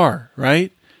low bar,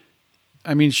 right?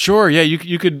 I mean, sure, yeah,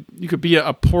 you could be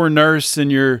a poor nurse in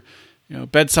your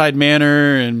bedside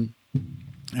manner, and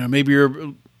maybe you're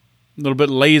a little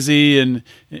bit lazy in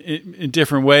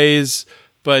different ways,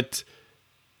 but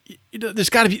there's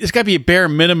got to be a bare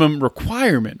minimum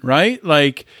requirement, right?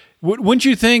 Like, wouldn't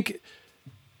you think?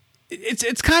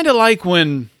 It's kind of like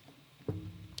when,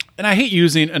 and I hate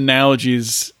using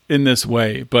analogies in this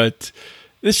way, but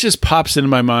this just pops into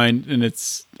my mind, and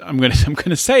I'm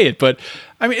gonna say it, but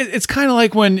I mean, it's kind of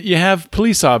like when you have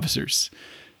police officers,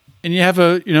 and you have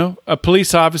a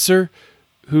police officer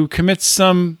who commits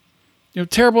some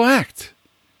terrible act.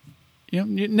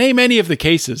 Name any of the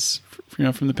cases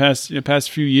from the past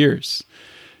few years,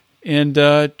 and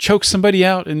chokes somebody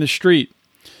out in the street,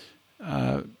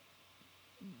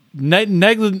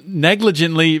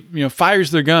 negligently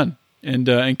fires their gun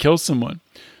and kills someone,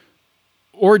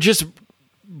 or just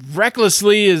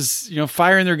recklessly is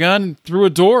firing their gun through a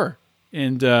door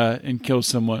and kills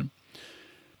someone.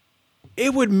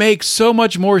 It would make so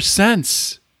much more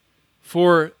sense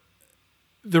for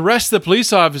the rest of the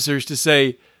police officers to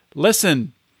say,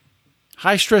 listen,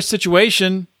 high stress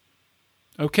situation.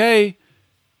 Okay.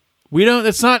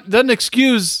 Doesn't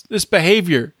excuse this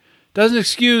behavior. Doesn't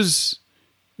excuse,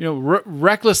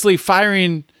 recklessly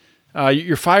firing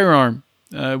your firearm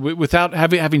without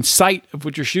having sight of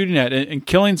what you're shooting at and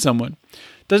killing someone.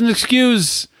 Doesn't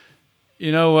excuse,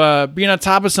 being on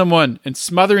top of someone and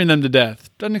smothering them to death.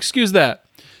 Doesn't excuse that.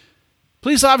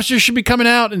 Police officers should be coming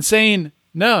out and saying,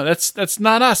 No, that's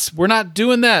not us. We're not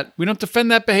doing that. We don't defend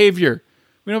that behavior.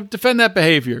 We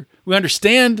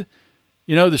understand,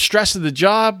 the stress of the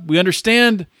job. We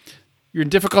understand you're in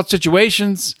difficult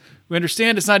situations. We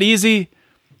understand it's not easy,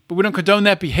 but we don't condone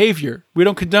that behavior. We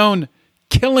don't condone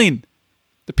killing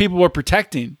the people we're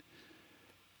protecting.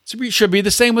 So it should be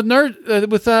the same with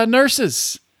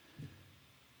nurses.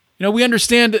 We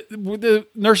understand the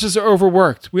nurses are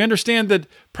overworked. We understand that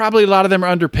probably a lot of them are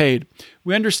underpaid.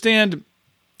 We understand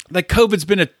that COVID's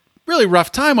been a really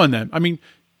rough time on them. I mean,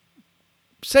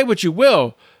 say what you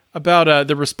will about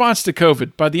the response to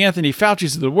COVID by the Anthony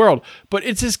Fauci's of the world, but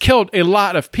it's just killed a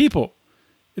lot of people.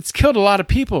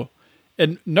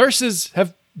 And nurses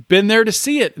have been there to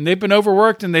see it, and they've been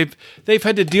overworked, and they've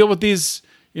had to deal with these,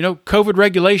 COVID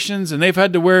regulations, and they've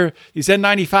had to wear these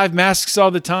N95 masks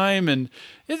all the time, and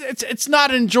it's not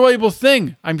an enjoyable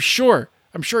thing. I'm sure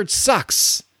it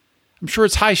sucks. I'm sure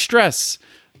it's high stress.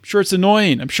 I'm sure it's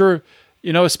annoying. I'm sure,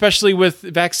 especially with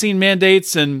vaccine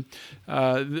mandates and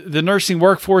the nursing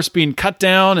workforce being cut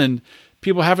down and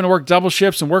people having to work double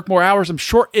shifts and work more hours. I'm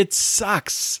sure it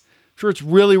sucks. I'm sure it's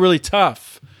really, really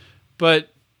tough. But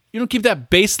you don't keep that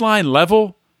baseline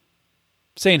level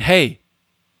saying, hey,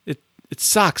 it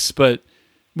sucks, but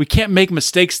we can't make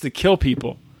mistakes to kill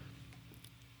people.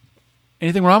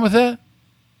 Anything wrong with that?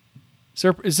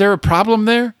 Is there a problem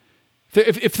there?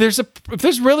 If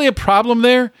there's really a problem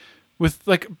there with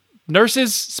like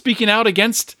nurses speaking out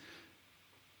against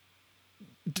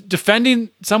defending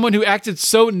someone who acted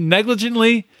so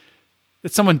negligently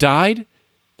that someone died,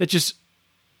 that just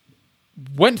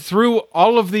went through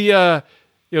all of the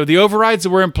the overrides that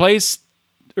were in place,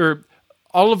 or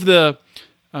all of the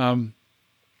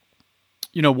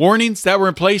warnings that were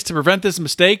in place to prevent this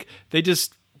mistake, they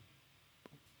just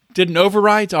did an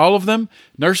override to all of them.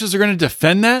 Nurses are going to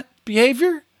defend that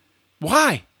behavior?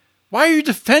 Why? Why are you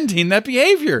defending that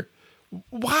behavior?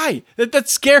 Why? That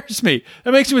scares me.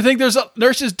 That makes me think there's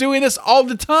nurses doing this all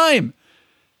the time.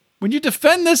 When you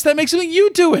defend this, that makes me think you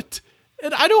do it.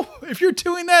 And if you're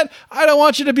doing that, I don't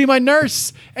want you to be my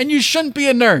nurse. And you shouldn't be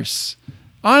a nurse.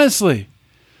 Honestly.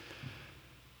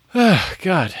 Oh,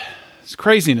 God. It's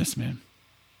craziness, man.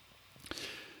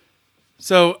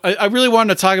 So I really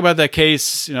wanted to talk about that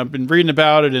case. I've been reading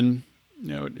about it, and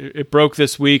it broke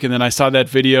this week, and then I saw that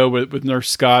video with Nurse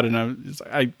Scott, and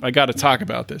I got to talk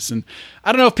about this. And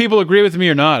I don't know if people agree with me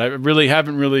or not. I really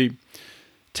haven't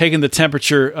taken the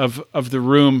temperature of the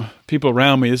room, people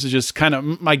around me. This is just kind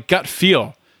of my gut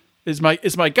feel. Is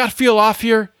my gut feel off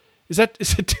here? Is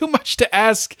it too much to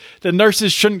ask that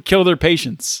nurses shouldn't kill their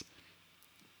patients?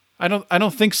 I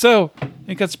don't think so. I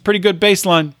think that's a pretty good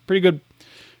baseline. Pretty good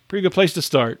place to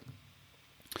start.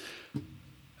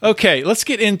 Okay, let's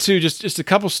get into just a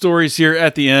couple stories here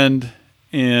at the end,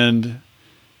 and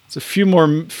it's a few more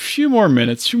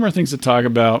minutes, few more things to talk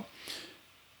about.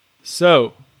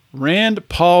 So, Rand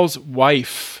Paul's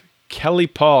wife, Kelly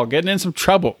Paul, getting in some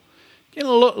trouble, getting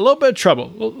a little bit of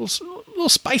trouble, a little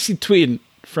spicy tweeting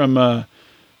from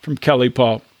Kelly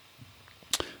Paul.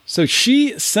 So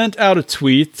she sent out a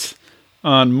tweet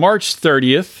on March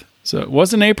 30th. So it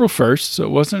wasn't April 1st. So it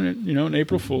wasn't, an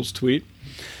April Fool's tweet.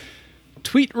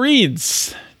 Tweet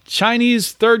reads,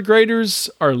 Chinese third graders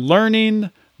are learning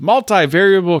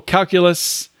multivariable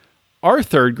calculus. Our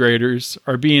third graders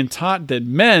are being taught that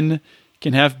men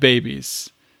can have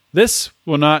babies. This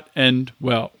will not end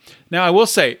well. Now, I will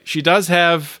say, she does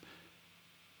have,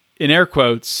 in air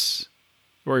quotes,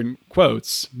 or in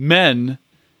quotes, men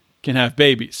can have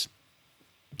babies.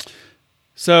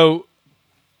 So,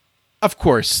 of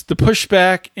course, the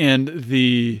pushback and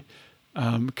the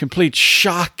complete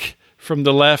shock from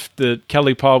the left that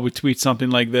Kelly Paul would tweet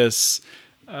something like this,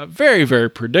 very, very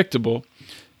predictable.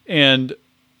 And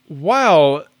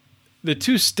while the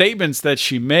two statements that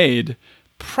she made,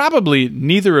 probably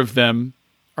neither of them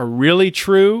are really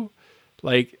true.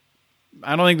 Like,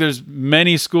 I don't think there's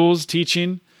many schools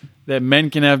teaching that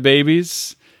men can have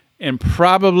babies. And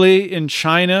probably in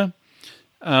China,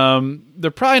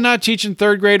 they're probably not teaching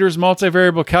third graders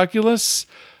multivariable calculus.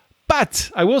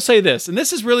 But I will say this, and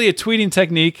this is really a tweeting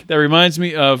technique that reminds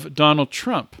me of Donald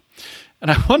Trump. And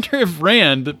I wonder if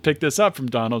Rand picked this up from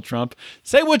Donald Trump.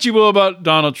 Say what you will about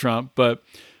Donald Trump, but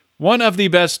one of the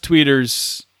best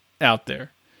tweeters out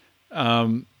there.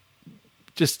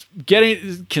 Just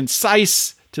getting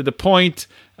concise, to the point,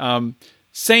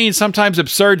 saying sometimes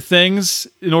absurd things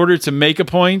in order to make a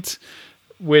point,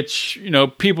 which,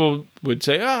 people would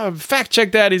say, fact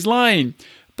check that, he's lying.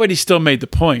 But he still made the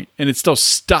point, and it's still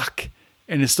stuck,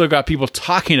 and it's still got people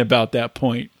talking about that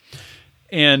point.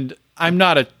 And I'm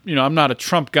not a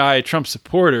Trump guy, a Trump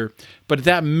supporter, but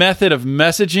that method of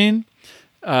messaging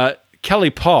Kelly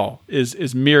Paul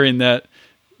is mirroring that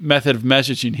method of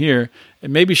messaging here,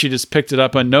 and maybe she just picked it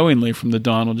up unknowingly from the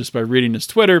Donald just by reading his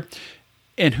Twitter.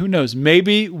 And who knows,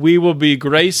 maybe we will be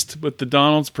graced with the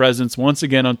Donald's presence once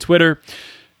again on Twitter,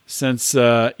 since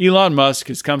Elon Musk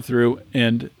has come through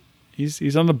and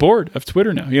he's on the board of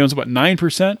Twitter now. He owns what,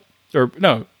 9%? Or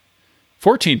no,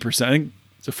 14%. I think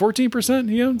it's a 14%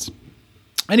 he owns.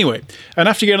 Anyway,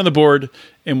 enough to get on the board,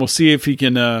 and we'll see if he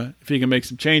can make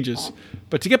some changes.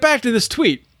 But to get back to this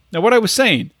tweet, now what I was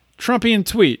saying, Trumpian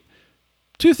tweet,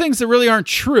 two things that really aren't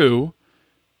true,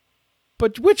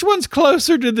 but which one's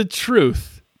closer to the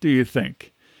truth, do you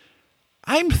think?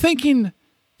 I'm thinking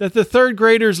that the third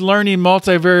graders learning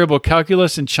multivariable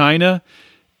calculus in China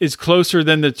is closer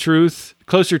to the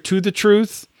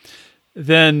truth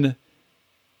than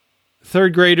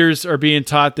third graders are being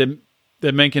taught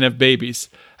that men can have babies.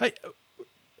 I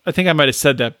think I might have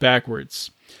said that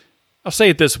backwards. I'll say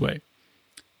it this way.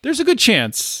 There's a good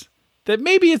chance that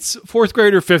maybe it's fourth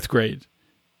grade or fifth grade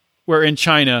where in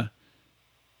China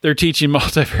they're teaching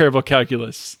multivariable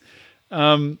calculus.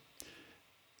 And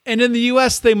in the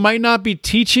U.S., they might not be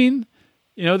teaching,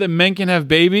 that men can have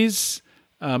babies,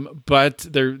 but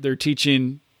they're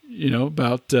teaching,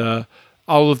 about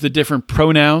all of the different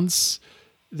pronouns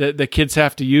that kids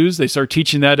have to use. They start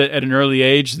teaching that at an early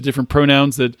age, the different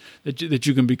pronouns that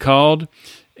you can be called.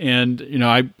 And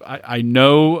I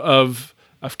know of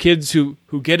kids who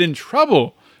get in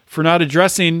trouble for not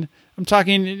addressing. I'm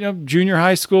talking junior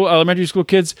high school, elementary school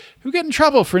kids who get in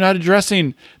trouble for not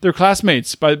addressing their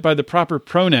classmates by the proper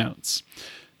pronouns.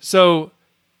 So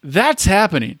that's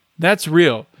happening. That's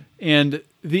real. And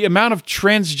the amount of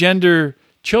transgender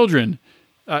children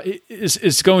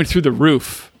is going through the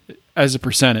roof as a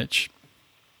percentage.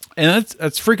 And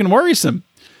that's freaking worrisome.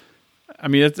 I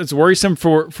mean, it's worrisome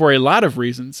for a lot of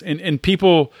reasons. And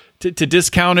people to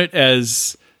discount it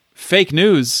as fake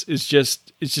news is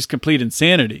just complete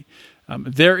insanity.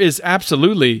 There is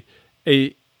absolutely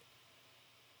a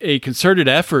concerted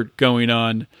effort going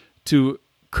on to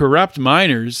corrupt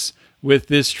minors with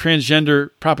this transgender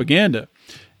propaganda.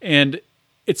 And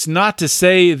it's not to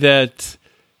say that,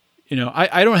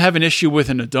 I don't have an issue with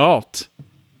an adult.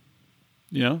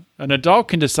 An adult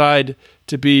can decide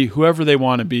to be whoever they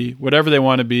want to be, whatever they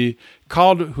want to be,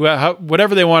 called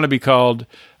whatever they want to be called.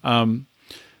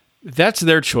 That's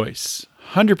their choice,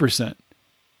 100%.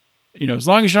 As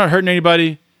long as you're not hurting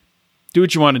anybody, do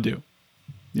what you want to do.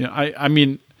 I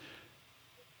mean,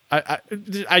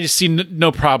 I just see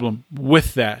no problem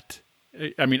with that.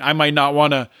 I mean, I might not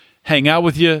want to hang out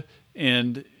with you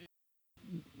and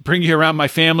bring you around my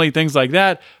family, things like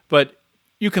that, but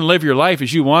you can live your life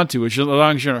as you want to, as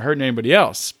long as you're not hurting anybody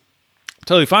else.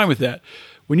 Totally fine with that.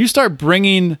 When you start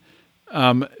bringing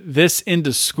this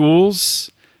into schools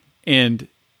and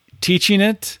teaching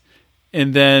it,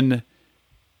 and then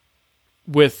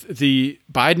with the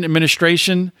Biden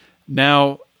administration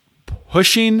now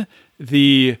pushing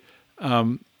the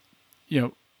hormone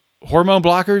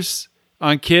blockers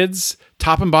on kids,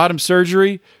 top and bottom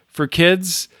surgery for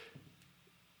kids,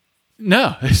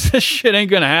 no, this shit ain't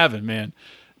gonna happen, man.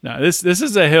 No, this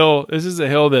is a hill. This is a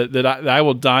hill that I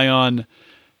will die on,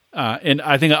 and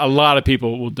I think a lot of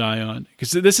people will die on,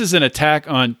 because this is an attack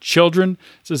on children.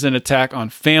 This is an attack on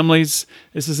families.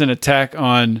 This is an attack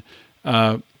on.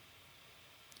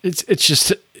 It's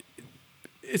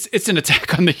an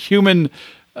attack on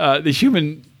the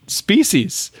human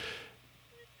species.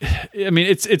 I mean,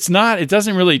 it's not. It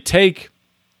doesn't really take.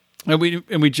 And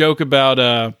we joke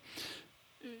about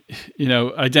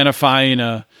identifying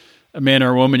a man or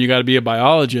a woman. You got to be a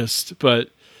biologist, but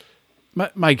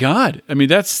my God, I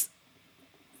mean, it's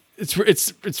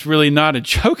really not a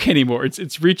joke anymore.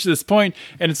 It's reached this point,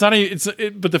 and it's not.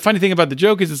 But the funny thing about the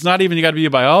joke is, it's not even you got to be a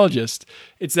biologist.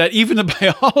 It's that even the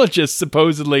biologists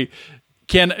supposedly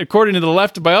can, according to the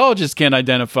left, biologists can't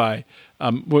identify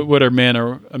what a man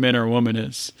or a woman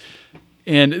is,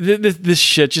 and this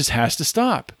shit just has to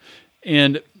stop.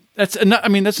 And that's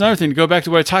another thing, to go back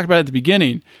to what I talked about at the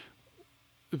beginning.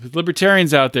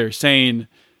 Libertarians out there saying,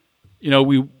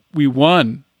 we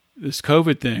won this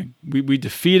COVID thing. We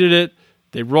defeated it.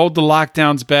 They rolled the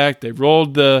lockdowns back. They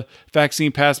rolled the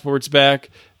vaccine passports back.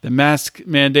 The mask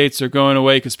mandates are going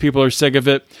away because people are sick of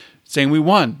it. Saying we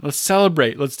won. Let's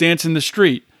celebrate. Let's dance in the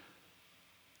street.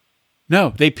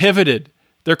 No, they pivoted.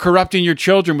 They're corrupting your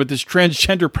children with this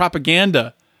transgender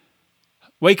propaganda.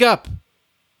 Wake up.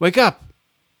 Wake up.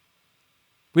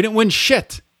 We didn't win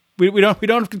shit. We don't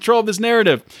have control of this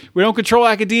narrative. We don't control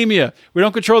academia. We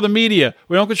don't control the media.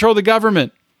 We don't control the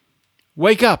government.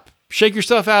 Wake up. Shake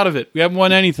yourself out of it. We haven't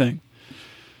won anything.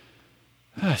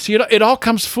 See, it all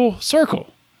comes full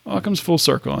circle. All comes full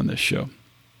circle on this show.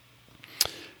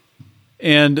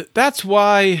 And that's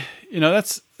why,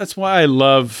 that's why I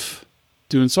love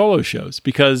doing solo shows,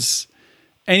 because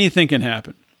anything can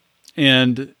happen.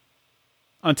 And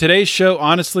on today's show,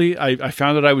 honestly, I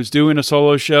found that I was doing a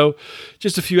solo show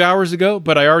just a few hours ago,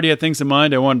 but I already had things in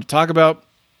mind I wanted to talk about.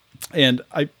 And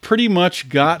I pretty much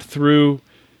got through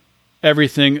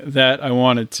everything that I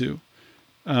wanted to.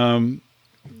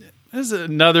 There's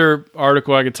another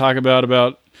article I could talk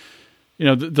about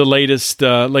the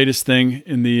latest thing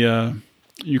in the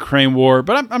Ukraine war,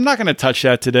 but I'm not going to touch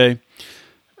that today.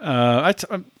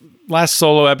 Last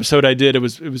solo episode I did, it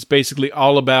was basically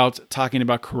all about talking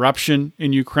about corruption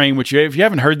in Ukraine, which if you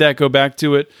haven't heard that, go back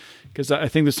to it, because I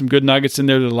think there's some good nuggets in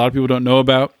there that a lot of people don't know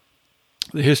about.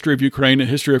 The history of Ukraine, the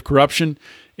history of corruption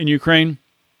in Ukraine.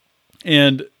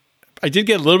 And I did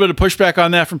get a little bit of pushback on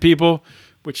that from people,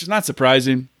 which is not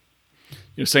surprising.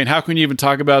 Saying, how can you even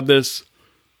talk about this?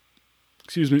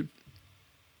 Excuse me.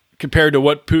 Compared to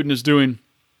what Putin is doing,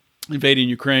 invading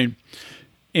Ukraine.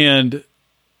 And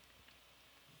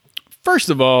first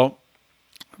of all,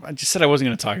 I just said I wasn't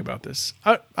going to talk about this.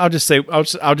 I'll just say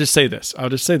this.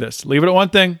 Leave it at one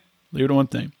thing.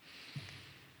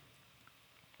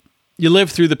 You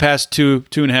lived through the past two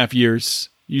and a half years.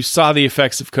 You saw the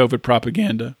effects of COVID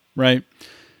propaganda, right?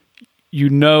 You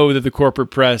know that the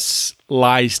corporate press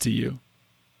lies to you,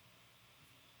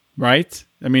 right?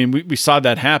 I mean, we saw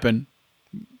that happen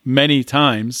many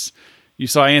times. You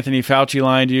saw Anthony Fauci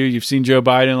lying to you. You've seen Joe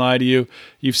Biden lie to you.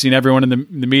 You've seen everyone in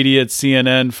the media at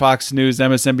CNN, Fox News,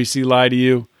 MSNBC lie to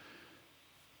you.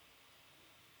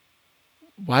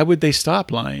 Why would they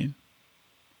stop lying?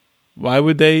 Why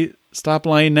would they stop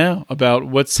lying now about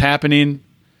what's happening?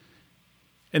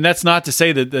 And that's not to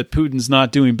say that Putin's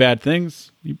not doing bad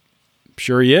things.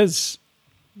 Sure he is.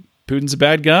 Putin's a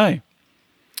bad guy.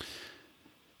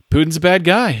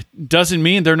 Doesn't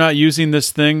mean they're not using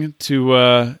this thing to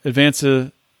advance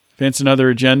another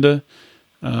agenda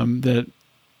that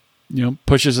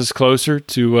pushes us closer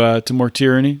to more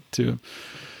tyranny, to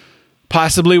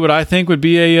possibly what I think would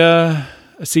be a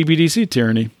CBDC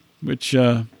tyranny, which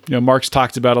Mark's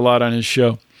talked about a lot on his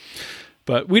show.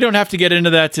 But we don't have to get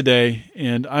into that today,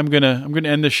 and I'm gonna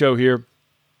end the show here.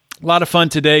 A lot of fun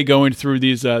today going through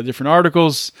these different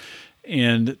articles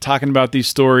and talking about these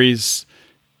stories.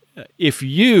 If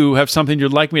you have something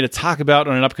you'd like me to talk about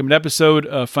on an upcoming episode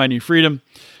of Finding Freedom,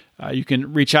 you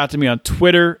can reach out to me on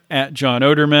Twitter at John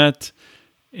Odermatt.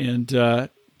 And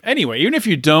anyway, even if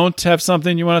you don't have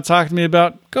something you want to talk to me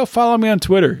about, go follow me on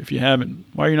Twitter if you haven't.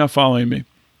 Why are you not following me?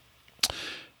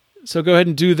 So go ahead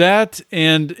and do that.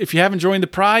 And if you haven't joined the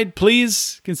Pride,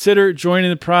 please consider joining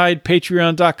the Pride.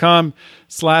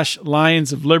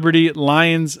 Patreon.com/Lions of Liberty,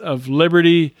 Lions of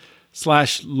Liberty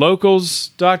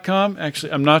 /locals.com.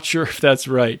 Actually, I'm not sure if that's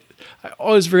right. I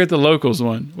always forget the locals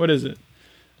one. What is it?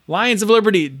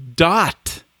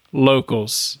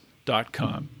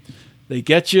 lionsofliberty.locals.com. They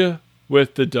get you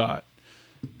with the dot.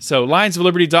 So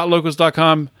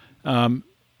lionsofliberty.locals.com.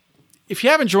 If you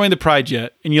haven't joined the Pride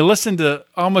yet and you listen to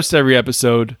almost every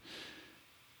episode,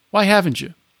 why haven't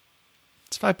you?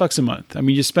 It's $5 a month. I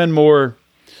mean, you spend more.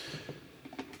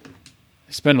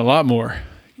 You spend a lot more.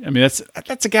 I mean, that's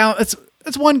a gallon.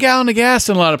 That's 1 gallon of gas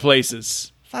in a lot of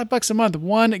places. $5 a month,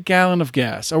 1 gallon of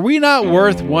gas. Are we not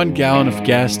worth 1 gallon of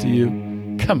gas to you?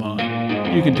 Come on,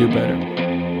 you can do better.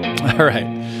 All right.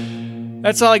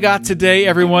 That's all I got today,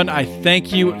 everyone. I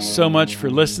thank you so much for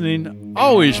listening.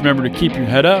 Always remember to keep your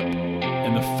head up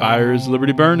and the fire is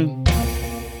liberty burning.